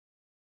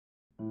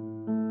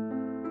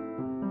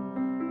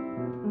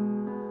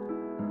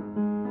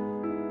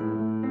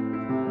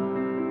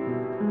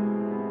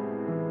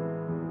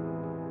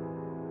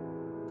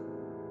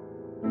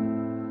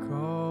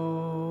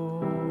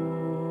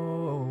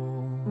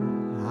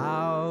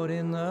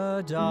in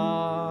the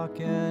dark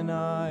and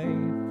I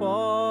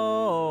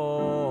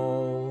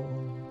fall,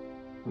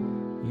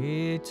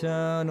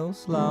 eternal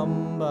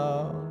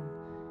slumber,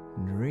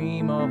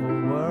 dream of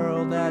a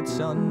world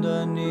that's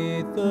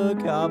underneath the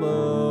covers.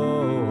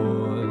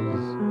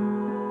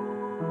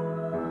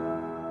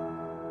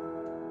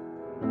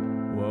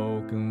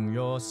 Welcome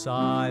your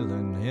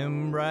silent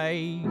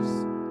embrace,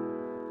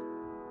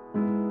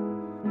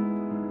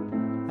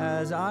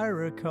 as I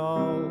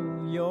recall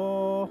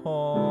your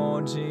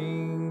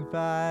haunting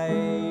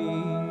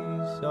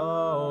face.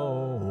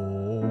 Oh,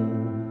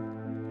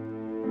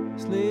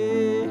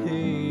 sleep,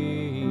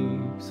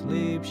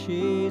 sleep,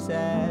 she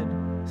said,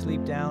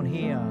 sleep down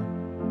here,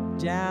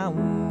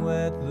 down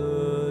with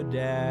the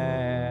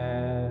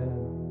dead.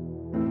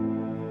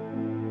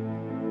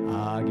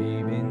 I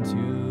gave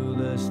into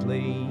the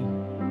sleep,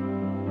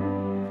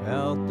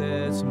 felt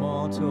this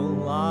mortal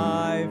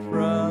life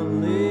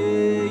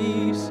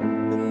release,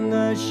 and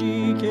as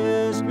she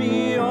kissed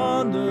me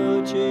on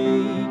the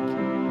cheek,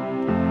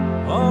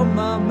 on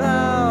my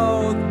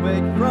mouth,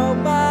 wake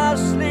from my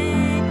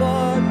sleep,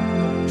 but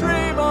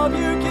dream of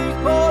you keeps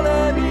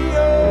pulling me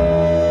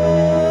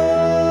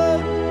up.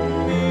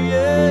 Me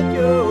and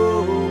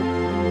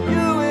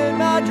you in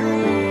my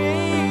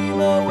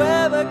dream, or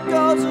wherever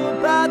goes the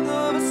path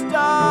of a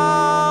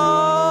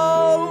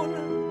stone.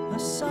 A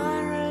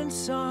siren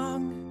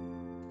song,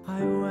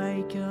 I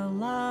wake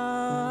alone.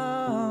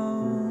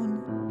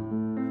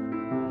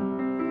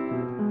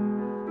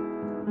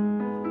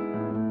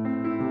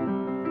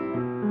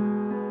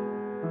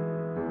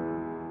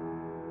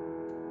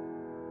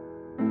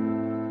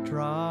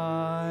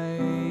 Drive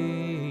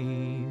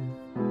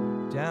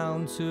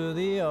down to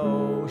the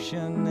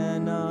ocean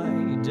and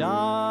I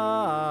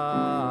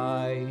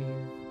dive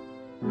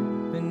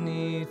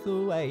beneath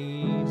the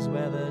waves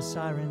where the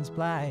sirens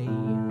play.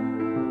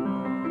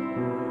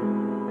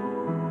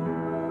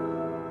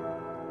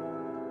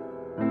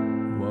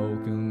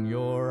 Welcome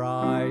your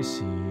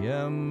icy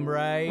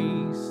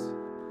embrace,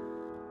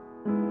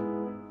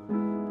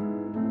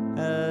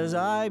 as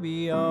I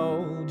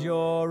behold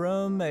your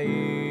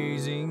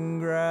amazing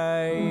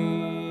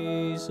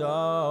grace.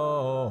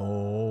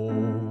 Oh,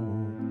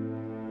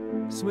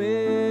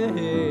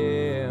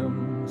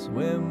 swim,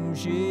 swim,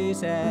 she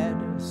said,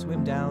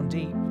 swim down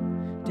deep,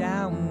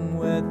 down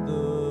with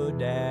the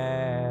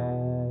dead.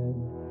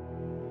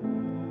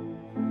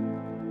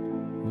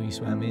 We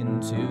swam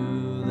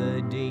into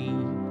the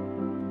deep,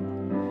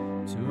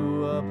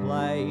 to a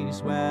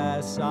place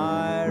where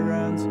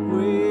sirens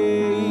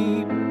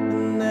weep,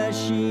 and as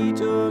she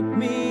took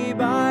me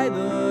by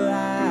the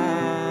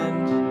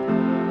hand,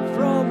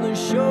 from the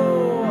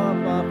shore,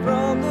 far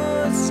from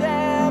the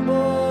sand,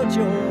 but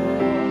you're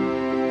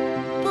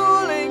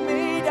pulling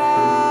me down,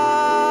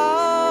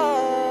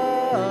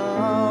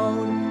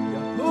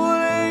 you're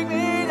pulling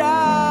me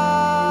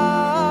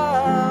down,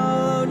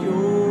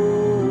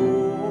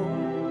 you're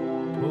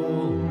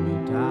pulling me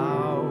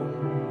down,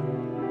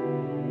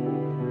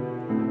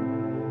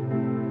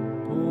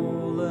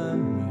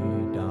 pulling me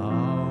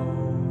down.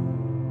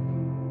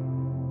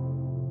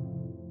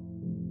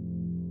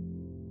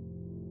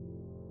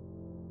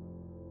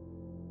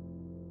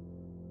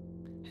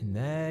 And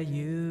there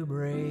you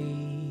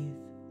breathe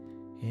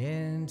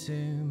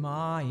into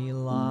my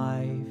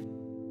life,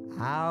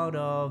 out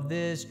of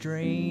this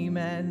dream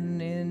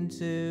and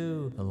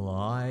into the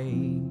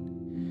light.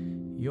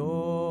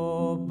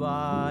 Your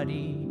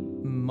body,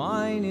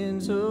 mine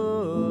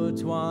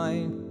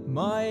intertwined,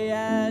 my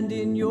hand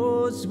in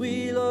yours,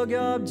 we look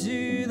up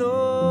to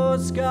the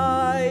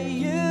sky.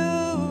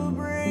 You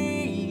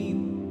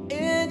breathe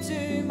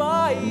into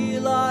my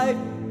life,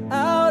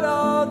 out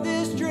of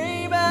this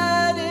dream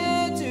and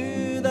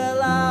into the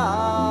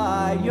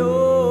light.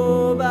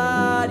 Your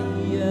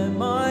body and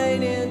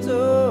mine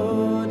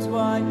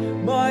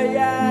intertwined, my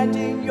hand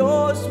in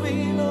yours,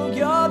 we look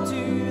up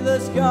to the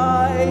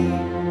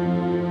sky.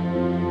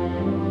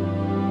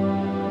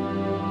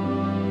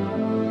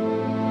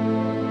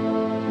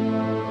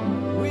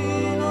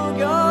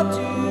 Up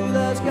to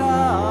the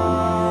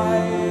sky.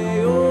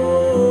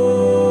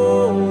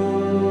 Oh,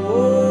 oh,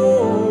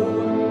 oh.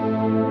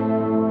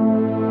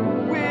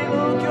 We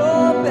look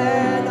up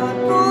and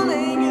I'm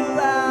pulling you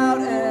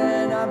out,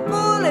 and I'm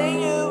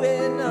pulling you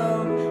in.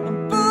 Oh,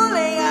 I'm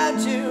pulling out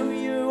to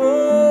you.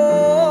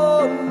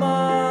 Oh,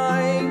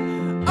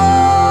 mine.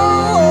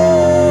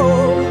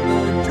 Oh,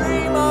 the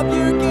dream of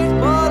you keeps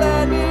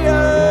pulling me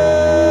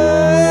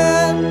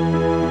in.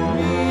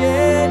 Me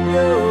and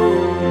you.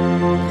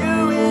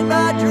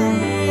 My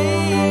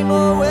dream, a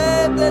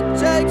wave that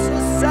takes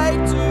us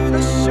safe to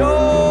the shore,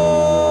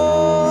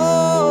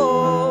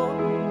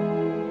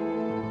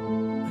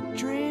 a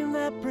dream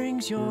that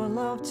brings your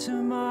love to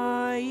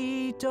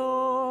my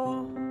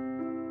door.